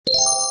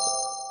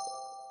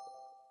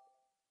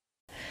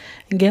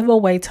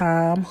Giveaway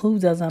time. Who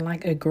doesn't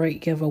like a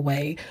great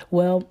giveaway?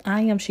 Well,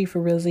 I am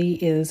Shifa Rizzi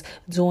is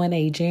doing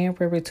a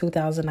January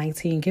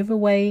 2019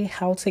 giveaway.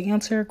 How to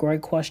enter?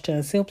 Great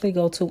question. Simply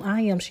go to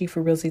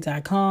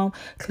iamshifarizzi.com,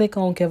 click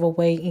on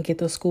giveaway, and get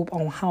the scoop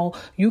on how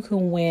you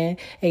can win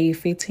a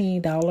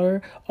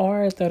 $15 or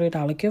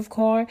 $30 gift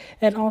card.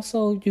 And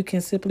also, you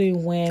can simply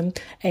win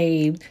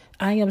a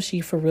I Am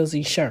Shifa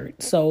Rizzi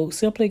shirt. So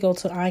simply go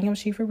to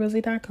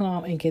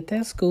iamshifarizzi.com and get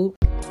that scoop.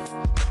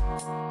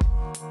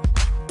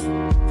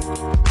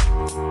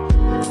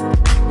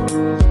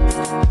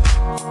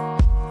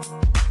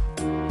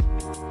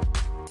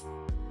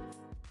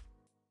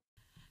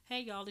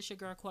 Hey y'all, it's your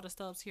girl Quarter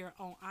Stubbs here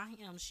on I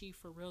Am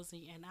Shifa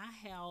Rizzi, and I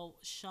have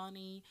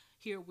Shawnee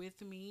here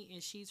with me,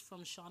 and she's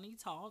from Shawnee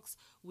Talks.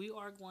 We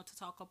are going to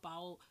talk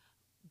about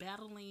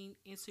battling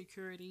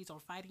insecurities or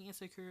fighting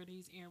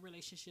insecurities in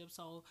relationships.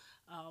 So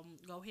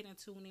go ahead and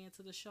tune in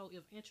to the show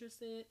if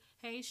interested.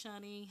 Hey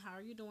Shawnee, how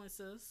are you doing,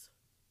 sis?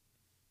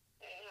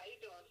 Hey, how you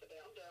doing today?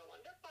 I'm doing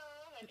wonderful.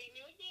 Happy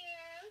New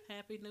Year.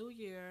 Happy New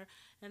Year.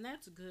 And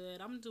that's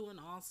good. I'm doing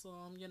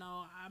awesome.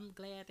 I'm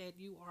glad that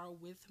you are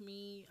with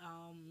me.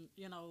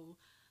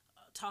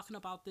 Talking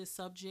about this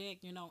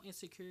subject,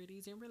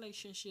 insecurities in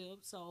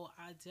relationships. So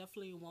I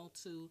definitely want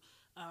to,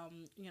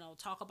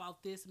 talk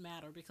about this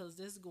matter because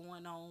this is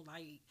going on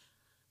like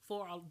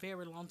for a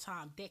very long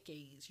time,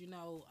 decades,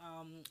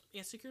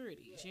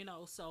 insecurities,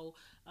 Yeah. So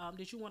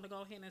did you want to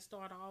go ahead and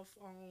start off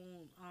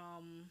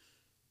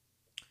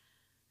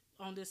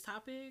on this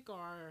topic,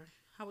 or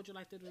how would you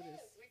like to do Yeah, this?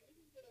 we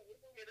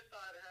can get it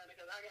started, honey,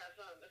 because I got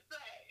something to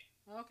say.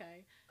 Okay.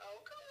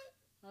 Okay.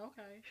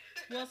 Okay.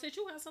 Well, since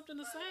you have something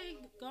to say,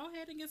 Uh, go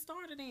ahead and get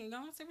started then.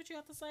 Go and say what you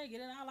have to say. Get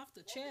it all off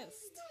the okay, we can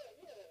chest. do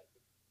it.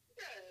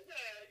 Yeah.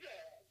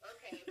 Yeah.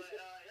 Okay, but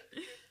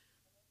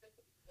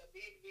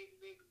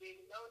insecurity is a big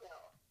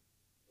no-no.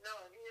 No,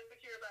 if you're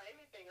insecure about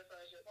anything as far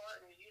as your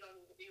partner, you don't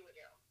need to be with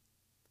them.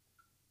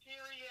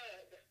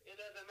 Period. It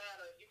doesn't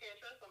matter. If you can't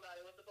trust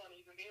somebody, what's the point of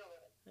even being with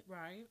them?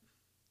 Right.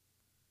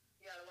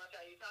 You gotta watch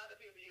how you talk to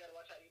people. You gotta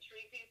watch how you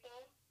treat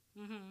people.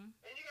 Mm-hmm.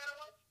 And you gotta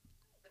watch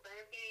the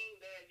same thing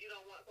that you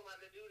don't want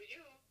somebody to do to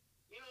you.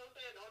 You know what I'm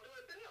saying? Don't do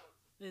it to them.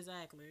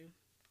 Exactly.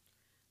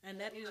 And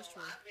And that is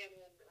true. I've been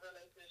in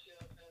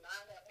relationships and I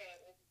have had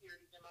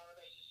insecurities in my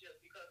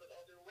relationships because of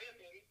other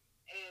women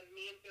and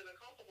men feeling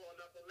comfortable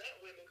enough to let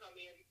women come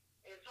in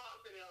and talk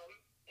to them.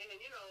 And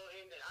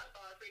I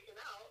started freaking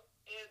out.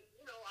 And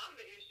I'm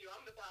the issue.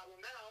 I'm the problem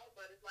now.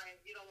 But it's like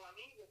you don't want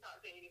me to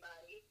talk to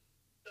anybody.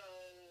 So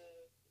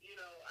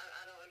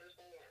I don't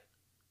understand.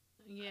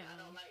 Yeah. I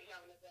don't like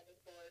having a jealous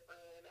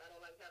boyfriend. I don't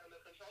like having a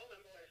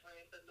controlling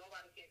boyfriend because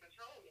nobody can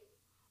control me.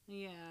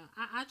 Yeah.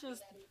 I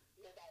just,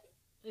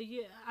 Nobody.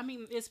 yeah. I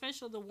mean,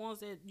 especially the ones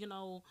that,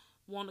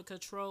 want to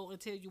control and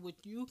tell you what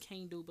you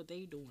can't do, but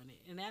they doing it.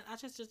 And that, I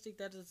just think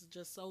that is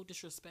just so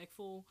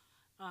disrespectful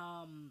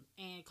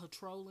and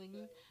controlling.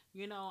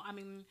 I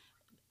mean,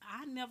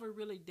 I never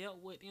really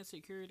dealt with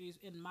insecurities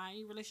in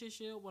my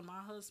relationship with my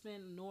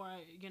husband, nor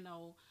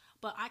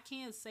but I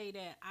can say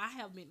that I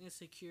have been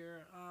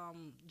insecure.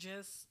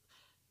 Just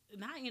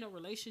not in a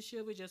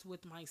relationship, but just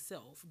with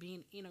myself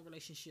being in a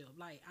relationship.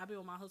 Like I've been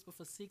with my husband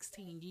for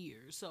 16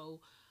 years, so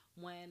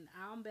when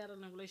I'm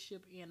battling a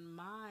relationship in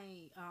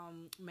my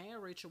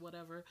marriage or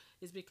whatever,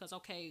 it's because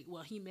okay,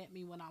 well he met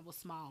me when I was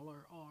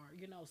smaller, or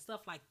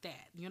stuff like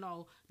that.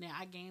 Now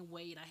I gained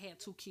weight, I had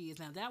 2 kids.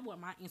 Now that's where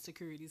my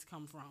insecurities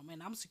come from,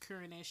 and I'm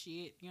securing that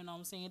shit. You know what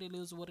I'm saying? It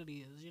is what it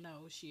is.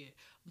 Shit.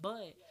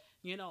 But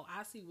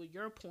I see what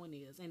your point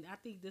is, and I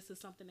think this is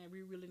something that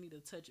we really need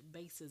to touch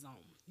bases on.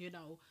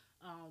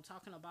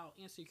 Talking about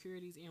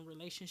insecurities in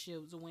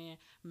relationships when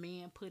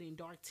men putting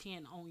dark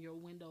tint on your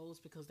windows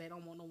because they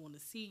don't want no one to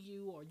see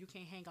you, or you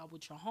can't hang out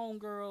with your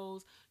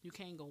homegirls, you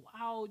can't go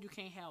out, you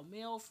can't have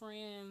male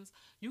friends,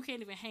 you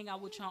can't even hang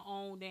out with your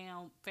own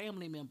damn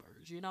family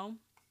members.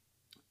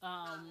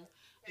 Um,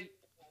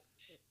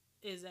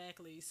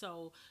 exactly.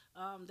 So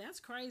that's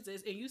crazy.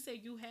 And you say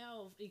you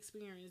have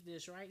experienced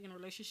this, right, in a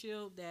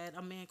relationship that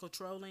a man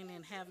controlling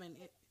and having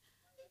it.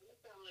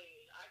 Recently,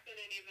 I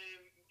couldn't even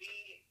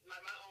be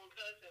like my own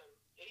cousin.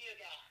 He a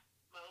guy.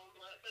 My own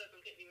blood cousin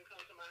couldn't even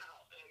come to my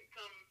house and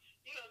come,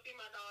 see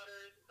my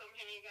daughters, come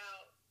hang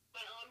out.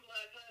 My own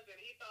blood cousin.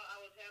 He thought I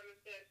was having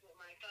sex with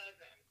my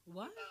cousin. He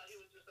What? thought he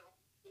was just a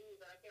dude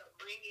that I kept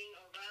bringing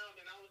around,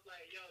 and I was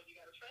like, yo, you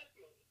gotta trust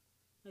me.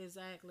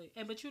 Exactly.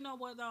 And but you know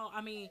what though?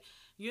 I mean,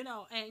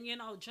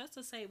 and just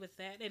to say with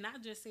that, and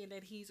not just saying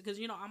that he's because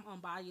I'm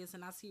unbiased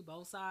and I see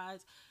both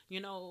sides.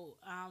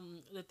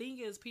 The thing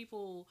is,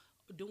 people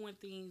doing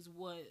things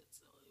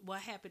what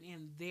happened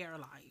in their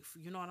life.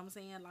 You know what I'm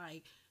saying?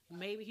 Like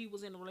maybe he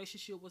was in a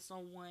relationship with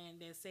someone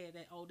that said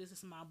that, oh, this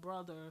is my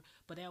brother,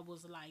 but that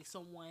was like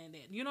someone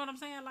that, you know what I'm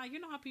saying, like, you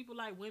know how people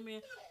like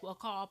women will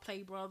call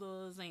play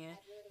brothers, and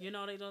you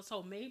know they don't.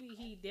 So maybe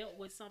he dealt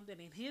with something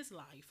in his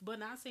life, but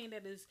not saying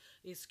that it's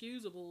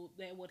excusable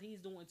that what he's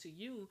doing to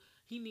you.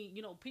 He need,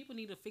 you know, people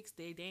need to fix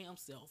their damn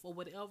self, or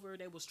whatever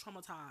they was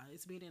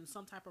traumatized being in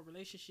some type of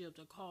relationship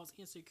to cause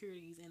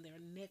insecurities in their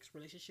next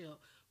relationship,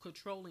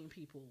 controlling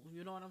people,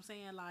 you know what I'm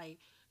saying. Like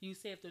you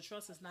said, if the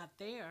trust is not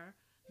there,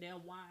 then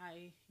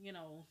why, you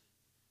know,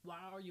 why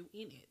are you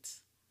in it?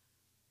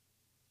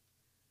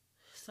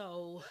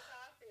 So That's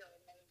how I feel.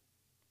 Like,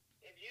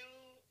 if you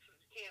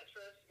can't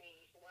trust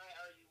me, why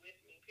are you with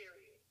me?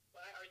 Period.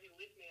 Why are you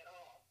with me at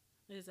all?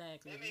 That made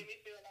exactly. me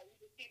feel like you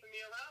just keeping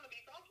me around to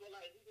be comfortable.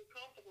 Like you just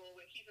comfortable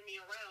with keeping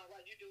me around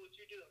while you do what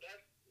you do.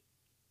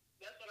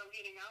 That's what I'm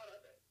getting out of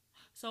it.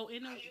 So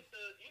in I the used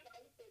to, you know,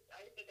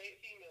 I used to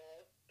date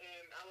females,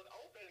 and I was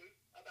open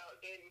about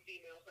dating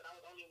females, but I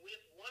was only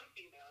with one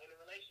female in a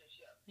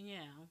relationship.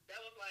 yeah, That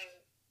was like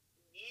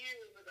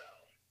years ago.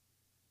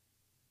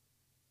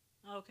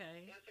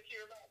 okay,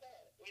 Insecure about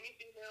that. Any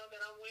female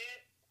that I'm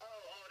with,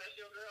 oh, that's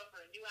your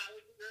girlfriend. You out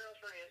with your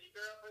girlfriends. Your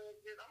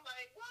girlfriend. I'm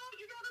like, whoa,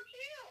 you gotta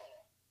chill.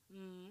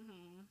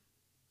 mm-hmm,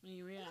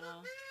 You know what yeah,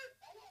 I'm saying?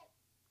 I don't,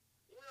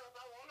 you know, if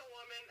I want a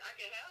woman, I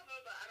can have her,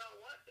 but I don't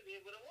want to be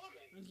with a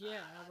woman.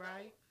 yeah, I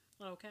right,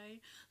 don't.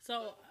 okay.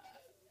 So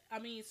But I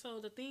mean, so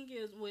the thing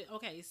is with,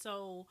 okay,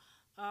 so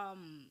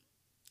um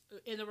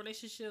in the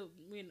relationship,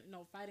 you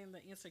know, fighting the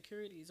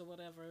insecurities or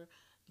whatever,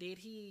 did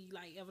he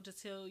like ever to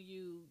tell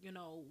you, you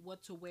know,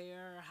 what to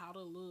wear, how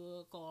to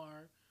look,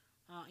 or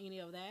any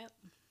of that?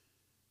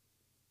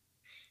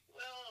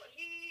 well,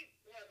 he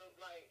has a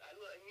like. I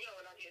look, you know,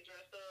 when I get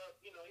dressed up,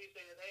 you know, he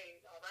says, "Hey,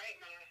 all right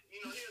now," you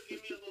know, he'll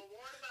give me a little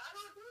warning, but I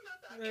don't do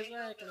nothing. I can't help that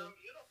Exactly. I'm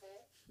beautiful.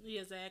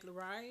 Yeah, exactly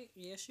right.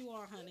 Yes, you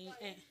are, Just honey.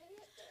 like he's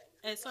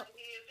handsome. And Just so like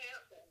he is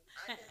handsome.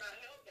 I cannot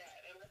help that,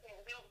 and I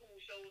can't help who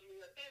shows me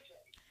attention.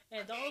 I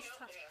and can't those help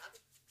ty- that. I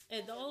can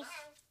and hold it those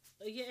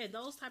down. yeah, and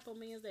those type of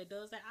men that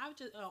does that, I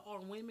just or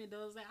women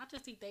does that. I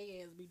just think they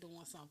ass be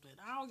doing something.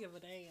 I don't give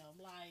a damn.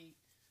 Like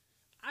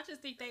I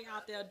just think That's they how I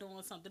out there feel.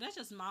 doing something. That's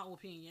just my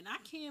opinion. I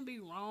can be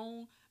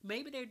wrong.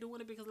 Maybe they're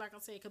doing it because, like I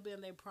said, it could be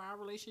in their prior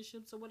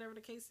relationships or whatever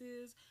the case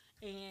is,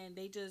 and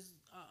they just,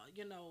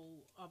 you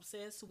know,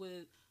 obsessed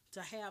with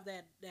to have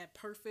that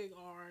perfect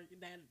or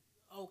that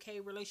okay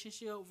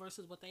relationship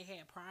versus what they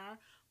had prior.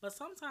 But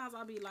sometimes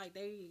I be like,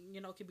 they,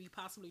 you know, could be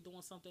possibly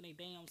doing something they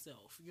damn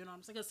self. You know what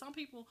I'm saying? Because some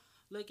people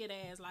look at it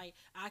as like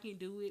I can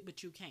do it,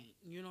 but you can't.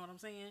 You know what I'm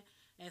saying?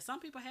 And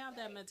some people have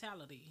that Right.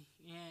 mentality,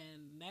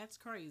 and that's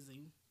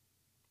crazy.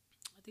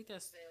 I think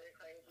It's that's very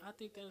crazy. I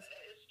think that's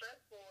It's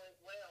stressful as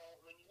well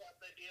when you have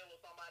to deal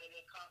with somebody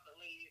that's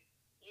constantly,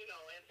 you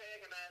know,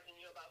 antagonizing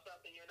you about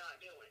something you're not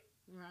doing.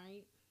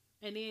 right.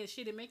 And then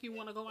shit, it make you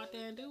want to It's go out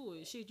very there and do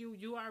it. stressful. Shit,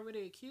 you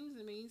already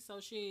accusing me, so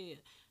shit,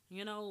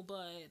 you know.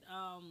 But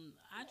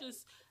I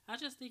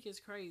just think it's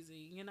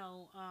crazy, you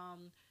know.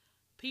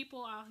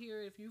 People out here,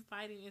 if you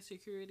fighting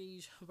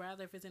insecurities,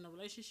 rather if it's in a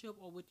relationship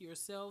or with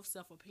yourself,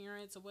 self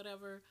appearance or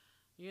whatever,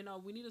 you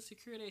know, we need to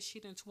secure that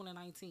shit in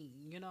 2019.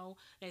 You know,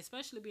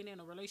 especially being in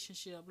a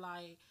relationship,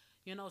 like.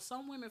 You know,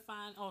 some women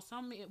find, or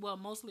some, well,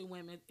 mostly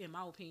women, in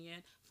my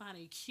opinion, find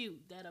it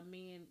cute that a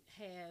man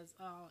has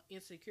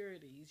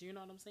insecurities. You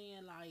know what I'm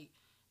saying? Like,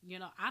 you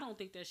know, I don't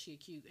think that shit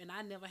cute, and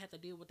I never had to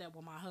deal with that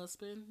with my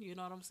husband. You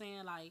know what I'm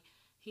saying? Like,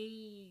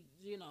 he,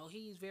 you know,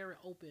 he's very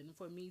open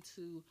for me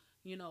to,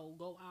 you know,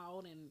 go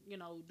out and, you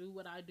know, do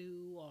what I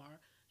do, or,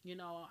 you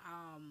know,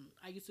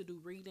 I used to do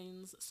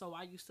readings, so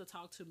I used to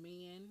talk to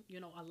men, you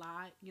know, a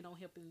lot, you know,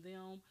 helping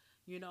them.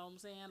 You know what I'm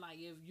saying? Like,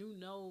 if you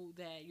know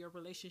that your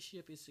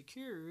relationship is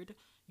secured,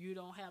 you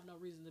don't have no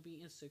reason to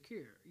be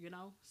insecure, you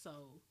know?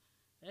 So,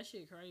 that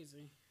shit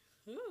crazy.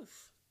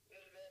 Oof.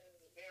 It's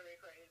very, very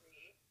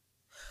crazy.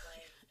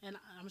 Like, And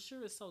I'm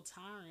sure it's so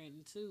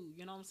tiring, too.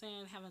 You know what I'm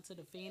saying? Having to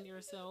defend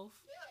yourself.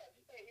 yeah,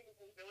 you can't even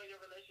enjoy your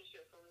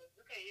relationship for real.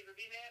 You can't even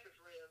be happy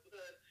for real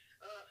because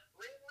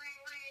ring, ring,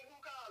 ring. Who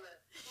calling?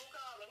 Who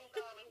calling? Who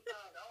calling? Who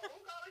calling? Oh, who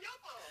calling your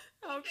phone?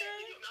 Who texting Okay.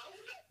 you? No, who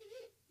texting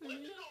you? What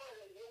you Yeah.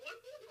 doing? What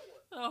you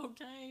doing?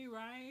 Okay,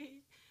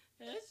 right?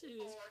 That Back shit and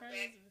is forth, back.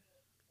 crazy.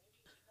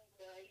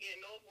 Ain't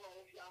getting no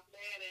phone. Y'all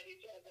mad at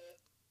each other.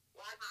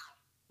 Why not?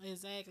 I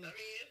Exactly. mean,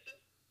 it's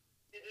just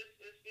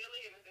it's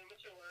silly and it's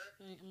immature,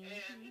 and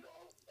Mm-hmm. you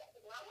know, that's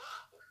why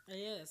rock.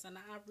 Yes, and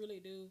I really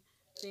do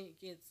think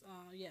it's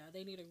yeah,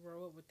 they need to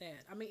grow up with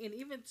that. I mean, and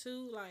even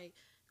too like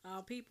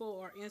people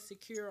are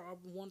insecure or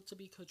want to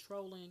be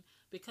controlling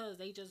because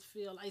they just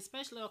feel like,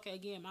 especially, okay,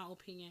 again, my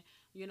opinion,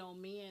 you know,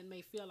 men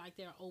may feel like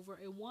they're over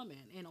a woman,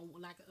 and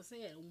like I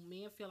said,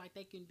 men feel like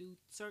they can do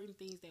certain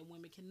things that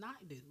women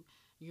cannot do.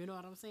 You know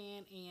what I'm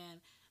saying? And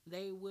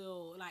they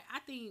will, like, I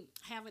think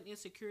having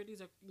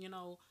insecurities are, you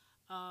know,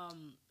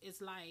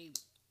 it's like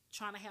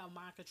trying to have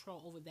mind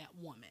control over that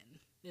woman,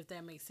 if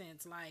that makes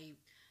sense. Like,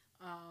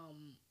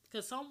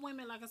 because some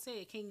women, like I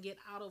said, can get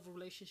out of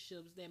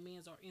relationships that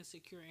men are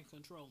insecure and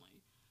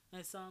controlling,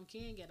 and some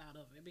can get out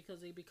of it because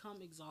they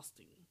become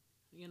exhausting.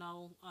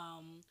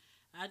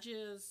 I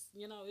just,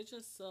 it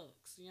just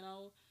sucks.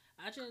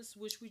 I just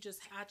wish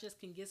I just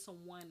can get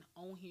someone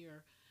on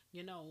here,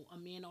 a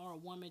man or a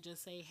woman,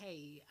 just say,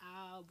 hey,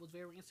 I was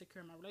very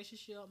insecure in my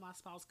relationship. My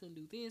spouse couldn't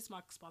do this.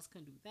 My spouse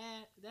couldn't do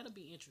that. That'll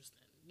be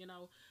interesting.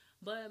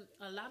 But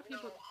a lot of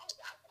people, I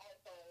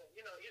also,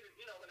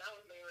 when I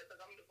was married,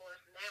 because I'm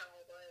divorced now,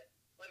 but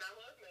when I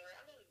was married,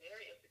 I was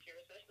very insecure,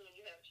 especially when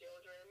you have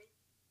children.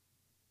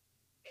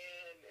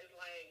 And it's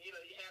like, you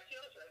have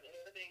children, and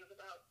everything is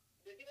about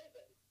the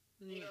children.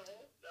 yeah,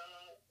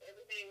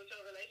 Everything with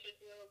your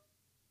relationship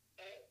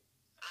and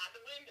out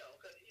the window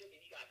because you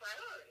got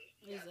priorities.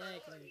 You got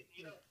exactly. priorities.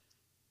 You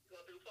go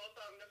through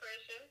postpartum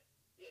depression.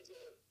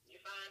 You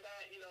find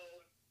out,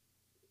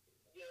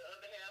 your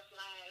other half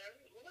slide.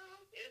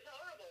 It's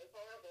horrible. It's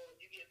horrible.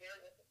 You get very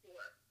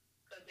insecure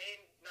because they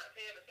not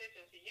paying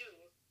attention to you.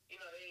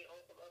 They on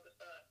some other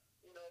stuff.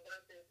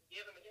 Versus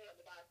giving a damn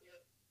about you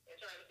and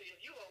trying to see if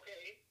you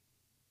okay.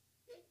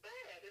 It's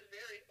bad. It's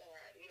very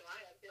sad. I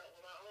have dealt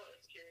with my own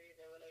insecurities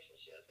in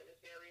relationships, and it's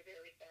very,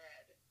 very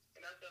sad.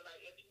 And I feel like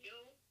if you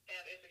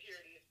have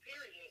insecurities,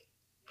 period,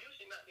 you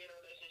should not be in a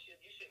relationship.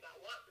 You should not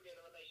want to be in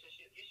a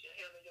relationship. You should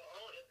handle your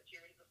own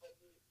insecurities before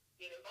you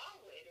get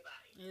involved with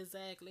anybody.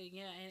 Exactly.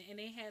 Yeah, and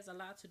it has a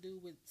lot to do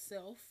with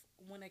self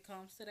when it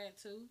comes to that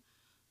too.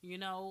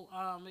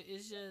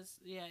 It's just,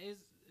 yeah,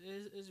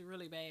 it's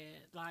really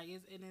bad. Like,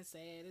 it's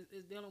sad.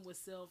 It's dealing with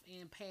self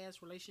in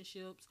past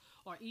relationships,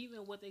 or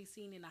even what they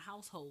seen in the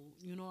household.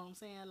 You know what I'm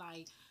saying?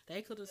 Like,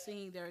 they could have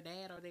seen their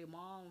dad or their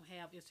mom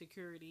have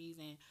insecurities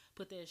and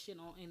put that shit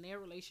on in their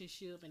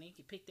relationship, and they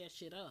could pick that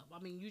shit up. I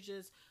mean,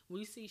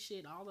 we see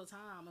shit all the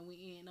time, and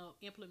we end up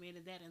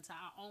implementing that into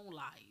our own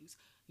lives.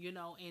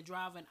 And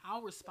driving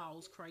our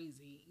spouse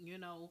crazy.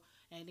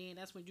 And then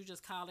that's when you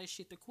just call that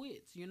shit the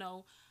quits.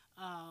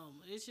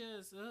 It's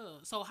just,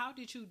 so how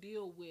did you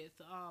deal with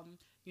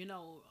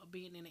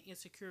being in an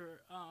insecure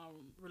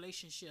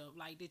relationship?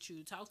 Like, did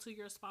you talk to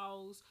your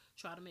spouse,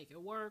 try to make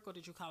it work, or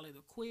did you call it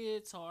a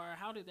quits, or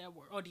how did that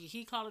work? Or did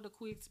he call it a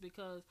quits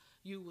because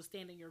you was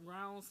standing your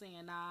ground,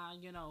 saying, nah,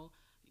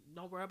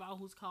 don't worry about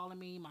who's calling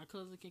me, my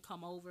cousin can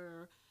come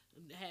over?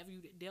 Have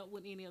you dealt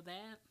with any of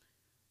that?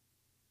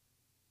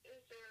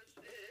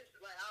 It's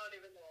like, I don't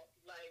even know.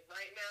 Like,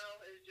 right now,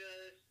 it's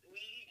just,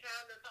 we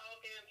kind of talk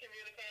and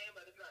communicate,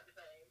 but it's not the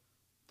same.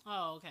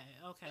 Oh, okay,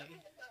 okay.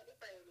 It's not the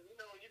same.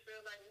 When you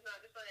feel like it's not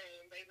the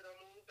same, baby, don't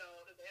move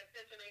on, because that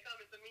attention ain't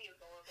coming to me, it's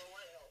going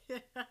somewhere else.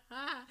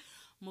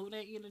 Move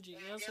that energy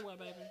And guess elsewhere,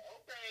 what? baby.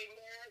 Okay,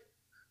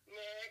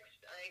 next.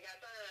 I ain't got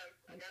time.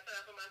 I got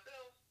time for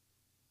myself.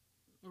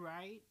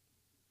 Right?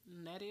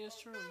 That is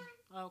true.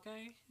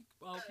 Okay. Okay.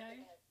 Time Okay.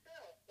 for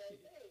myself. That's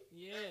it.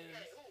 Yes.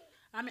 Hey, ooh.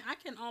 I mean, I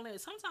can only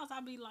sometimes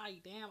I be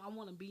like, damn, I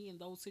want to be in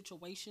those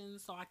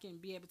situations so I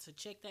can be able to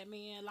check that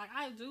man. Like,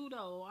 I do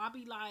though. I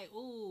be like,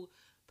 ooh,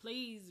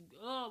 please, you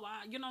know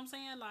what I'm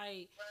saying?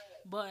 Like, Right.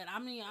 but I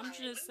mean, I'm Right.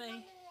 just saying.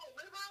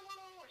 Leave her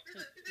alone. She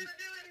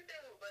didn't do anything.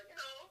 But,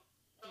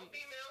 some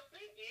females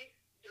sneaky.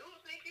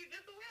 Dudes sneaky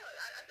just as well.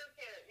 I just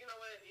can't. You know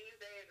what? These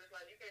days, it's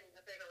like you can't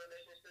even take a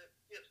relationship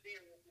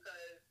serious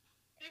because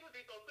people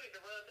be so quick to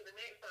run to the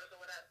next person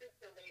without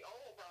fixing their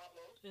own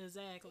problems.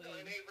 Exactly.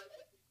 And they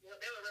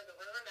would rather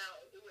run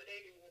out and do what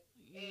they do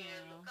and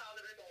Yeah. call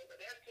it a day. But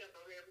that's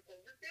temporary because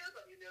you're still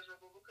going to be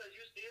miserable because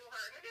you're still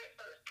hurting the next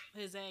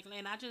person. Exactly.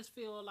 And I just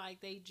feel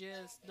like they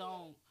just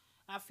don't.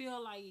 I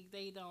feel like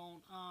they don't.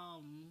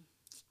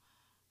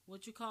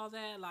 What you call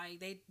that? Like,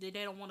 they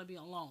don't want to be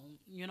alone.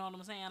 You know what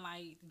I'm saying?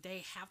 Like,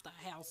 they have to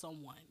have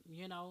someone.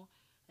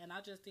 And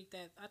I just think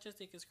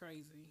it's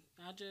crazy.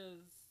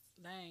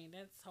 Dang,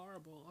 that's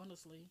horrible.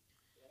 Honestly,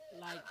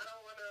 like, I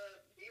don't want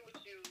to be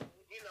with you,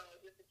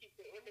 just to keep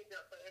the image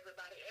up for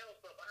everybody else,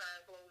 but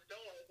behind closed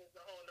doors, it's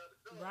a whole nother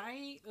story.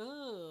 right?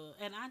 Ugh.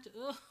 And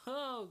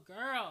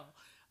girl.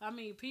 I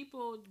mean,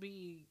 people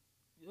be.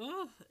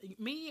 Ugh.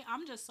 Me,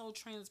 I'm just so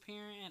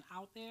transparent and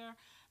out there.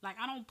 Like,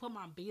 I don't put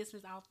my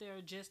business out there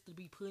just to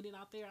be put it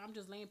out there. I'm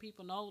just letting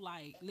people know,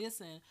 like,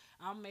 listen,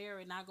 I'm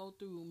married and I go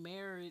through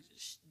marriage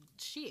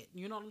shit.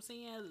 You know what I'm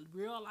saying?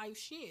 Real life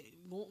shit.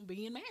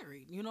 Being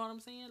married. You know what I'm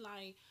saying?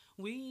 Like,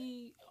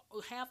 we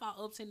have our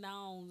ups and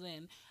downs,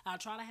 and I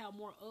try to have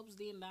more ups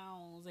than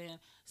downs. And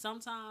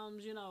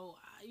sometimes,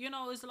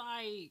 it's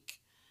like,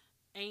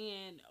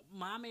 and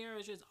my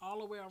marriage is all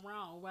the way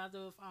around,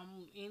 whether if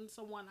I'm in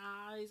someone's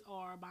eyes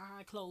or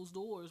behind closed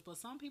doors. But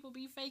some people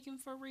be faking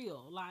for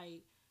real,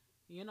 like,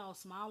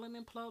 smiling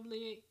in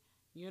public.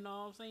 You know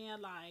what I'm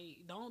saying?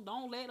 Like,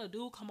 don't let a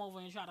dude come over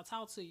and try to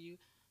talk to you.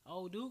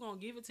 Oh, dude gonna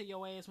give it to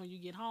your ass when you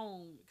get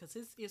home, cause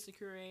his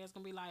insecure ass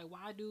gonna be like,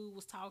 why dude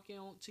was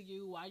talking to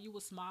you? Why you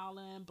was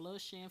smiling,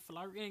 blushing,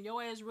 flirting? And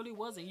your ass really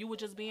wasn't. You were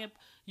just being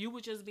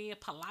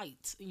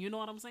polite. You know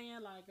what I'm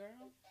saying? Like,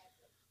 girl,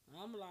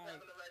 I'm like,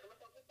 Having a regular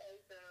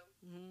conversation,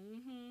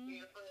 mm-hmm,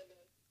 being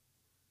friendly.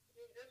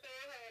 Just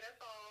saying, hey,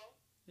 that's all.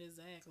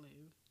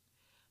 exactly.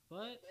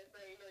 But They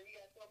say, you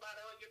got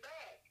somebody on your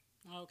back.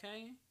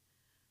 okay,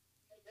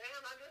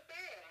 Damn, I just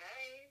said,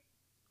 hey.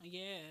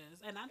 yes,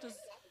 and I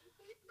just Hey, I can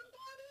see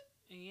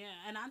somebody. Yeah,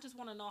 and I just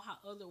want to know how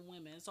other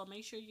women. So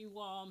make sure you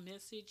all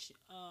message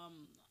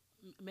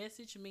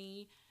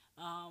me.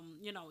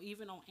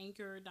 Even on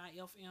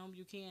Anchor.fm,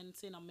 you can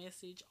send a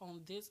message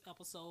on this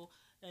episode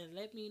and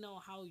let me know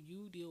how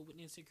you deal with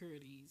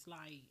insecurities.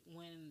 Like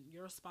when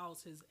your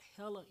spouse is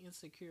hella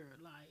insecure,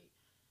 like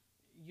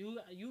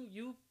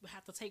you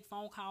have to take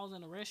phone calls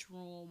in the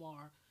restroom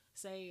or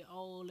say,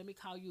 "Oh, let me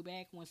call you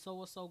back when so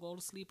and so go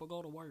to sleep or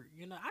go to work."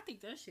 I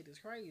think that shit is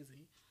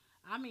crazy.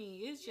 I mean,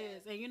 it's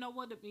Yes, just, and you know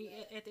what?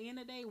 yes. At the end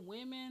of the day,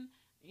 women,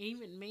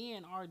 even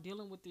men, are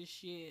dealing with this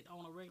shit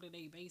on a regular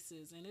day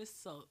basis, and it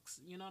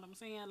sucks. You know what I'm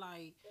saying?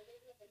 Like,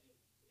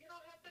 You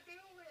don't have to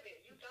deal with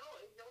it. You don't.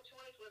 It's your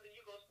choice whether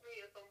you go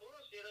spread some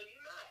bullshit or you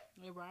not.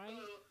 So, right?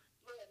 look,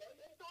 that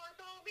mentor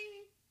told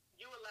me,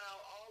 you allow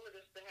all of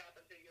this to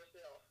happen to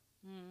yourself.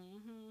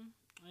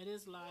 It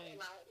is You like,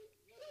 allowed it.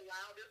 You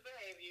allowed this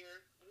behavior.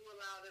 You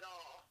allowed it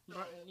all.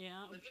 So,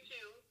 yeah, look at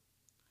you.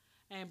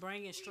 and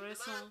Read the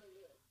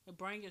mind.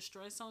 bringing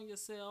stress on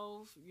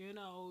yourself.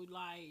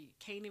 Like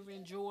can't even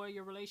enjoy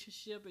your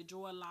relationship,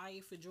 enjoy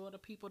life, enjoy the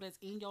people that's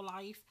in your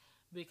life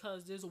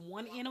because there's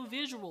one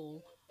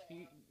individual.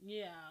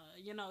 Yeah,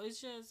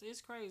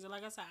 it's crazy.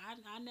 Like I said,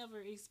 I never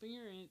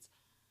experienced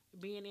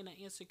being in an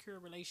insecure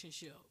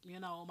relationship.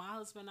 My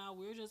husband and I,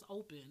 we're just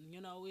open.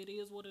 It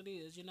is what it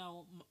is.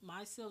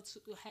 Myself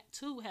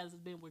too has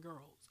been with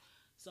girls.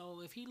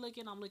 So if he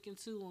looking, I'm looking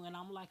too, and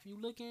I'm like, if you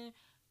looking,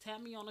 tap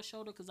me on the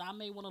shoulder because I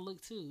may want to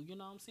look too. You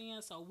know what I'm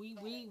saying? So we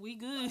good. We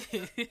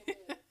good.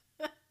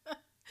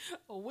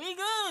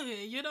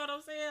 You know what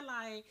I'm saying?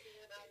 Like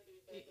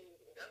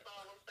That's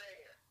all I'm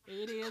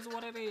saying. it is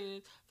what it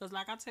is. Cause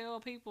like I tell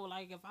people,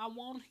 like if I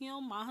want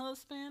him, my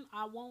husband,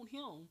 I want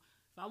him.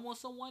 If I want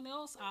someone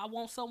else, I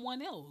want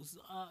someone else.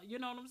 You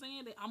know what I'm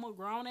saying? I'm a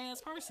grown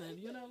ass person,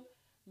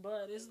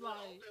 But And it's you're like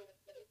open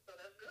with it, so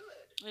that's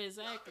good. Y'all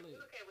exactly.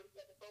 communicate with each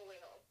other so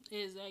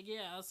well.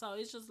 Yeah. So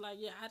it's just like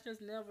I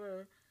just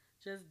never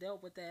just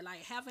dealt with that.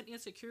 Like having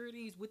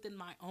insecurities within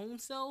my own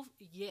self,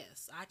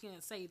 yes, I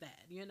can say that.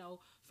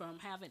 From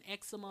having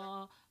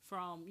eczema,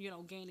 from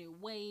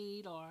gaining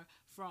weight, or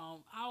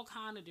from all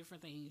kind of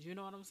different things. You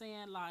know what I'm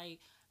saying? Like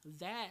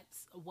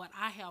that's what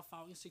I have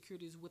found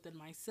insecurities within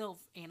myself,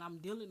 and I'm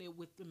dealing it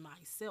within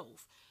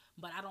myself.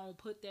 But I don't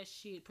project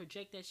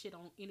that shit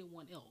on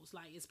anyone else.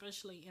 Like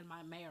especially in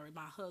my marriage,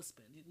 my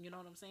husband. You know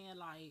what I'm saying?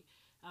 Like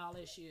all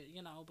that shit.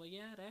 But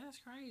yeah, that's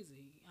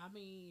crazy. I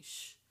mean,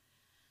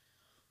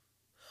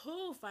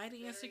 who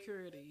fighting It is.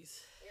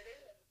 insecurities? It is.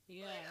 Like,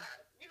 Yeah,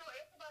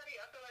 everybody,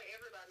 I feel like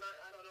everybody, not,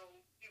 I don't know,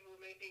 people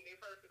may think they're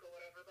perfect or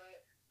whatever, but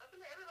I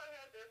feel like everybody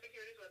has their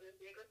insecurities, whether it's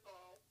big or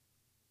small.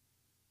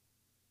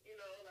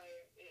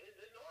 Like,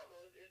 it's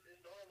normal.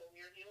 It's normal.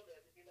 We're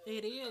human.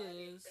 it Society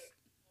is. expects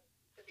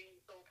to be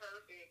so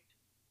perfect.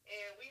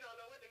 And we don't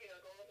know what the hell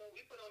going on.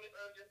 We put on this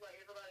earth just like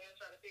everybody else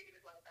trying to figure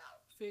this life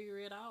out. Figure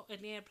it out, and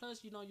then plus,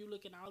 you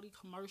look at all these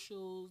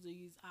commercials,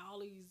 all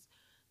these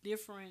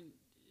different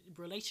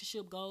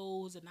relationship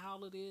goals, and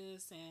all of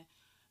this, and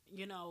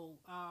you know,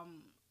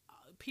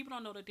 people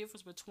don't know the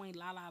difference between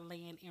La La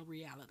Land and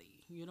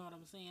reality. You know what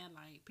I'm saying?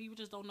 Like people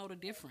just don't know the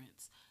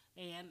difference,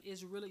 and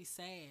it's really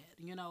sad.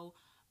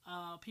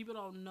 People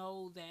don't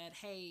know that.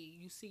 Hey,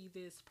 you see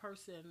this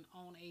person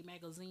on a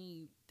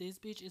magazine. This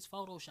bitch is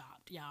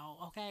photoshopped,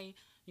 y'all. Okay,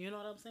 you know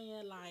what I'm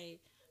saying? Like,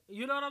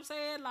 you know what I'm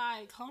saying?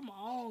 Like, come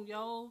on,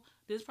 yo.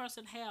 This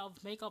person have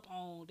makeup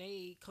on.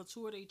 They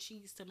contour their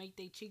cheeks to make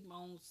their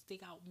cheekbones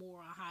stick out more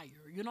or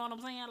higher. You know what I'm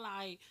saying?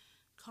 Like,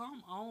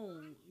 come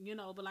on,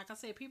 But like I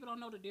said, people don't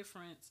know the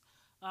difference.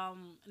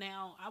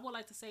 Now I would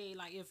like to say,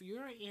 like, if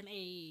you're in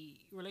a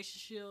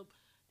relationship,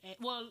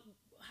 well,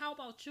 how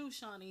about you,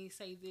 Shawnee?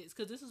 Say this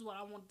because this is what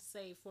I wanted to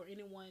say for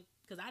anyone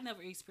because I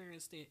never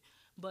experienced it,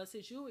 but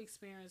since you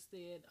experienced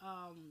it,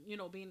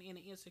 being in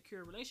an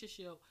insecure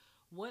relationship,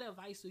 what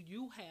advice do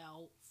you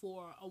have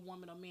for a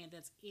woman or man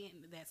that's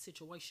in that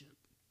situation?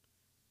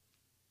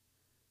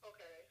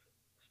 Okay.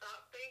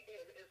 Stop thinking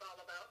it's all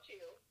about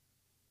you.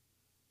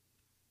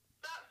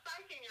 Stop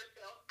psyching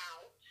yourself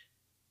out.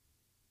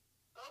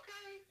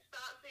 Okay?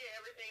 Stop seeing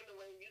everything the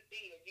way you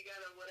see it. You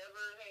gotta, whatever,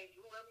 hey,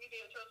 whoever you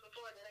didn't trust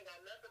before, that ain't got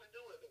nothing to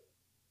do with it.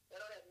 That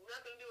don't have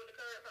nothing to do with the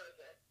current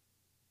person.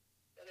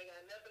 That ain't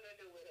got nothing to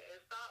do with it. And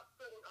stop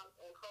putting on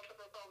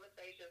uncomfortable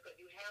conversations because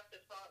you have to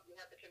talk, you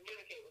have to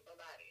communicate with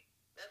somebody.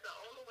 That's the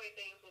only way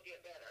things will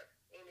get better.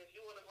 And if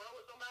you want to grow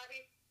with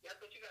somebody, that's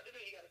what you got to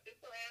do. You got to sit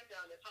your ass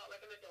down and talk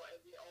like an adult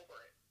and get over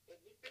it. If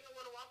you still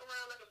want to walk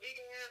around like a big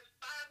ass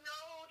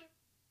 5-year-old,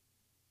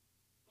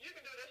 you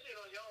can do that shit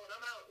on your own.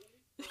 I'm out.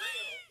 For real.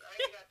 I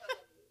ain't got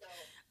time. So,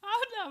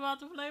 I'm not about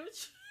to play with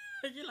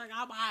you. You're like,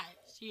 I'm hot.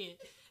 Shit.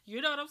 You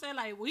know what I'm saying?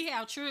 Like, we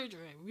have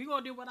children. We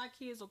gonna do what our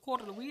kids are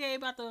quarterly. We ain't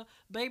about to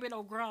baby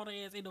no grown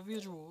ass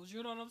individuals.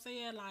 You know what I'm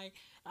saying? Like,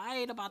 I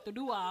ain't about to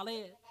do all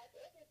that.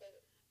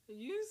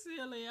 You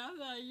silly. I'm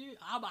like,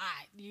 I'm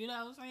hot. You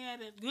know what I'm saying?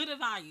 That's good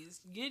advice.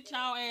 Get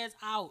y'all ass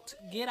out.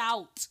 Get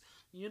out.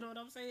 You know what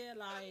I'm saying?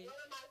 Like, what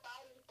am I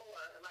fighting for?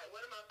 Like,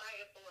 what am I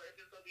fighting for if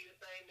it's going to be the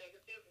same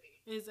negativity?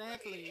 Like, it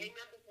exactly. ain't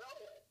nothing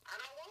growing. I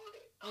don't want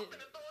it. I'm It,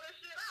 going to throw this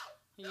shit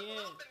That's what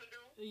Yeah. I'm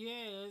finna do.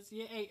 Yes,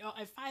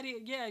 yeah,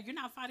 fighting. Yeah, you're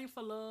not fighting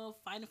for love,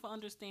 fighting for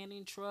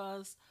understanding,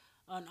 trust,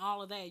 and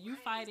all of that. You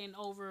Right. fighting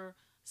over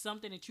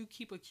something that you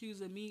keep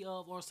accusing me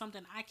of, or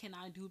something I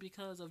cannot do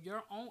because of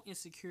your own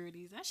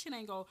insecurities. That shit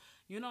ain't go.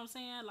 You know what I'm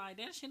saying? Like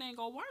that shit ain't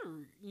go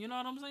work. You know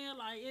what I'm saying?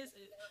 Like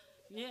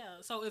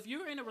yeah. So if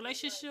you're in a And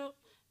it's like, relationship,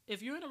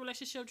 if you're in a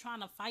relationship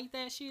trying to fight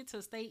that shit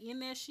to stay in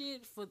that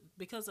shit for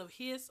because of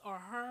his or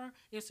her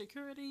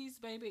insecurities,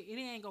 baby, it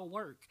ain't gonna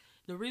work.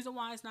 The reason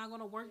why it's not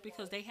gonna work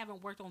because they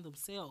haven't worked on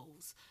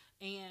themselves.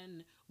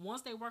 And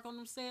once they work on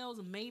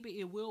themselves, maybe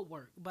it will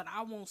work. But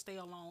I won't stay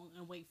alone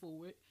and wait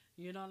for it.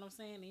 You know what I'm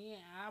saying? Yeah,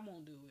 I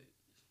won't do it.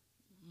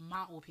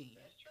 My opinion.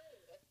 that's true.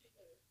 That's true.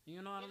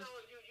 You know what You I'm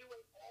know, you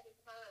wait all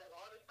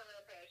this time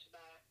pass you by,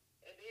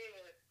 and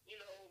then, you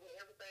know, when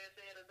everything's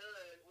said and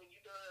done, when you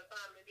done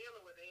finally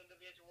dealing with the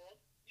individual,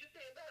 you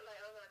sit back like,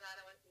 oh my God,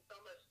 I wasted so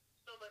much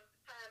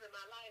time in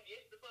my life.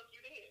 Yes, the fuck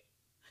you did.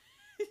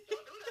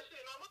 Don't do that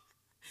shit no more.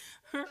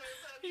 saying? Same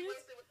time you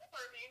wasted with the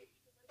person, you need to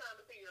spend time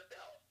to see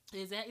yourself.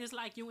 Is that it's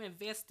like you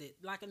invested,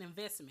 like an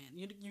investment.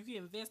 You can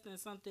invest in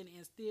something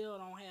and still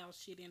don't have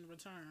shit in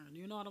return.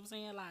 You know what I'm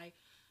saying? Like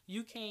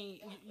you can't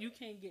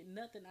get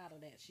nothing out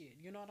of that shit.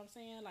 You know what I'm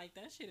saying? Like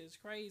that shit is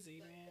crazy,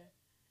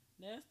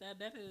 man.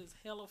 That is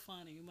hella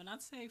funny. When I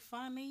say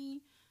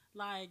funny,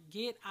 like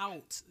get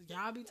out.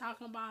 Y'all be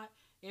talking about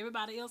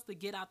everybody else to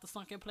get out the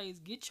sunken place.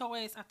 Get your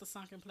ass out the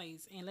sunken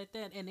place and let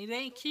that. And it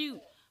ain't cute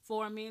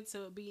for a man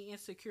to be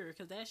insecure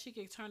because that shit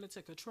can turn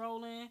into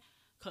controlling.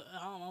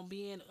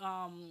 Being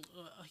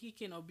he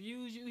can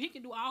abuse you. He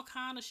can do all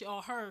kind of shit,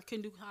 or her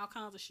can do all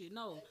kinds of shit.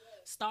 No,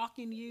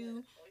 stalking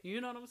you.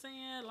 You know what I'm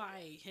saying?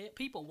 Like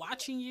people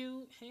watching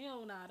you.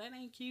 Hell nah, that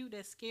ain't cute.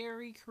 That's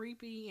scary,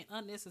 creepy,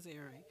 and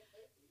unnecessary.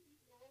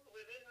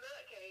 With this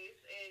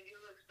nutcase, and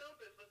you look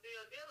stupid for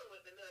still dealing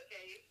with the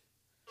nutcase.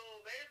 So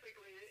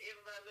basically,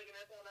 everybody looking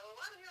at them like, well,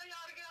 why the hell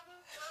y'all together?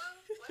 Huh?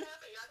 What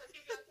happened? Y'all can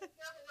keep y'all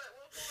together?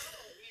 What's going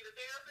on? Need a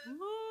therapist?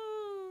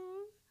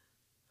 Ooh.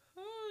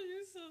 Oh,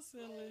 you're so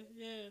silly.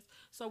 Yes.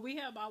 So we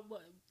have about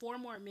what 4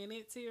 more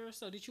minutes here.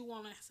 So did you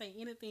want to say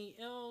anything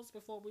else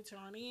before we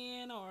turn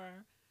in,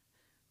 or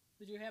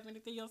did you have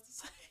anything else to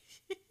say?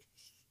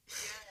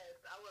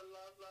 Yes, I would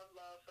love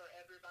for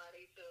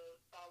everybody to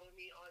follow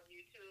me on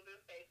YouTube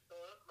and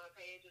Facebook. My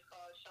page is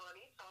called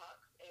Shawnee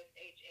Talks,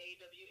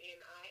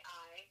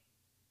 SHAWNITALKS.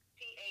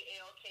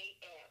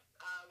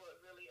 I would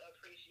really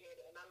appreciate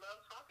it. And I love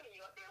talking to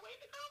you. I can't wait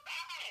to come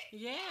back.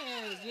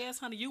 Yes, Yes. yes,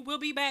 honey. You will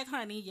be back,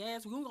 honey.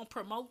 Yes, we're gonna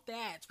promote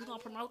that. We're gonna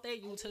promote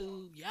that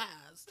YouTube.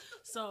 Yes.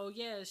 So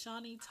yeah,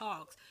 Shawnee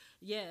talks.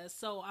 Yes.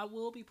 So I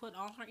will be putting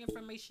all her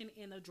information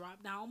in the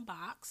drop down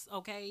box.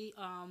 Okay.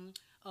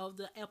 Of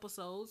the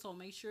episode. So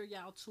make sure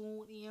y'all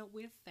tune in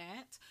with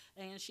that.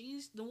 And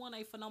she's doing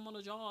a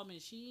phenomenal job. And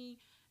she,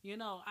 you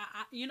know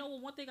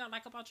one thing I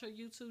like about your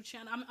YouTube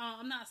channel.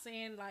 I'm not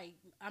saying like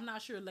I'm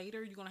not sure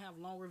later you're gonna have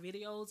longer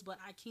videos, but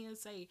I can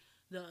say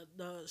the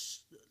the sh-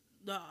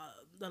 the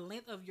the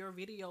length of your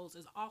videos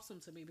is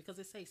awesome to me because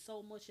it says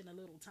so much in a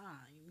little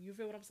time. You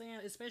feel what I'm saying?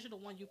 Especially the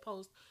one you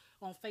post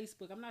on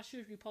Facebook. I'm not sure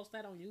if you post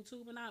that on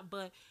YouTube or not,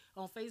 but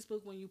on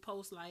Facebook when you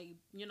post like,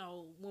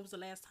 when was the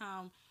last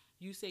time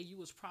you said you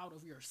was proud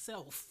of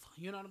yourself?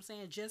 You know what I'm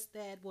saying? Just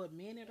that what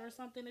minute or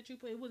something that you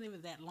put. It wasn't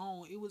even that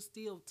long. It was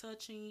still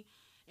touching,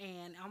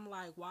 and I'm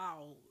like,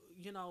 wow.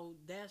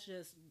 That's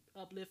just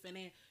uplifting.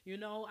 And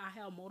I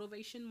have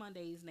motivation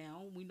Mondays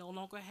now. We no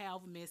longer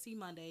have messy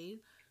Mondays.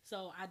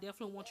 So I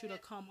definitely want you to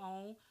come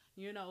on,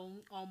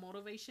 on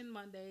Motivation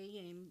Monday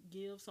and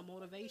give some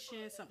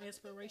motivation, some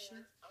inspiration.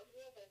 I'm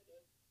good at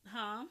this.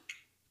 Huh?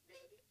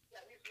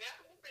 Got me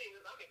snapping my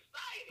fingers. I'm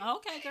excited.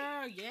 Okay, Hey.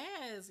 girl.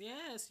 Yes,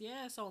 yes,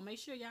 yes. So make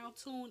sure y'all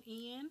tune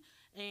in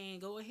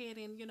and go ahead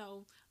and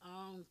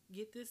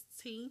get this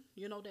tea.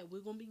 That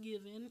we're gonna be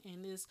giving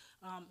and this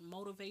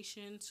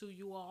motivation to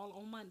you all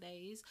on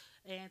Mondays.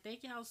 And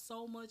thank y'all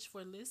so much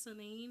for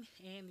listening.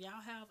 And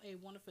y'all have a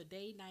wonderful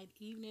day, night,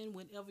 evening,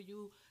 whenever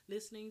you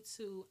listening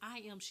to I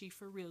Am She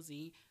for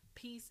Realzy.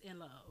 Peace and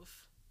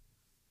love.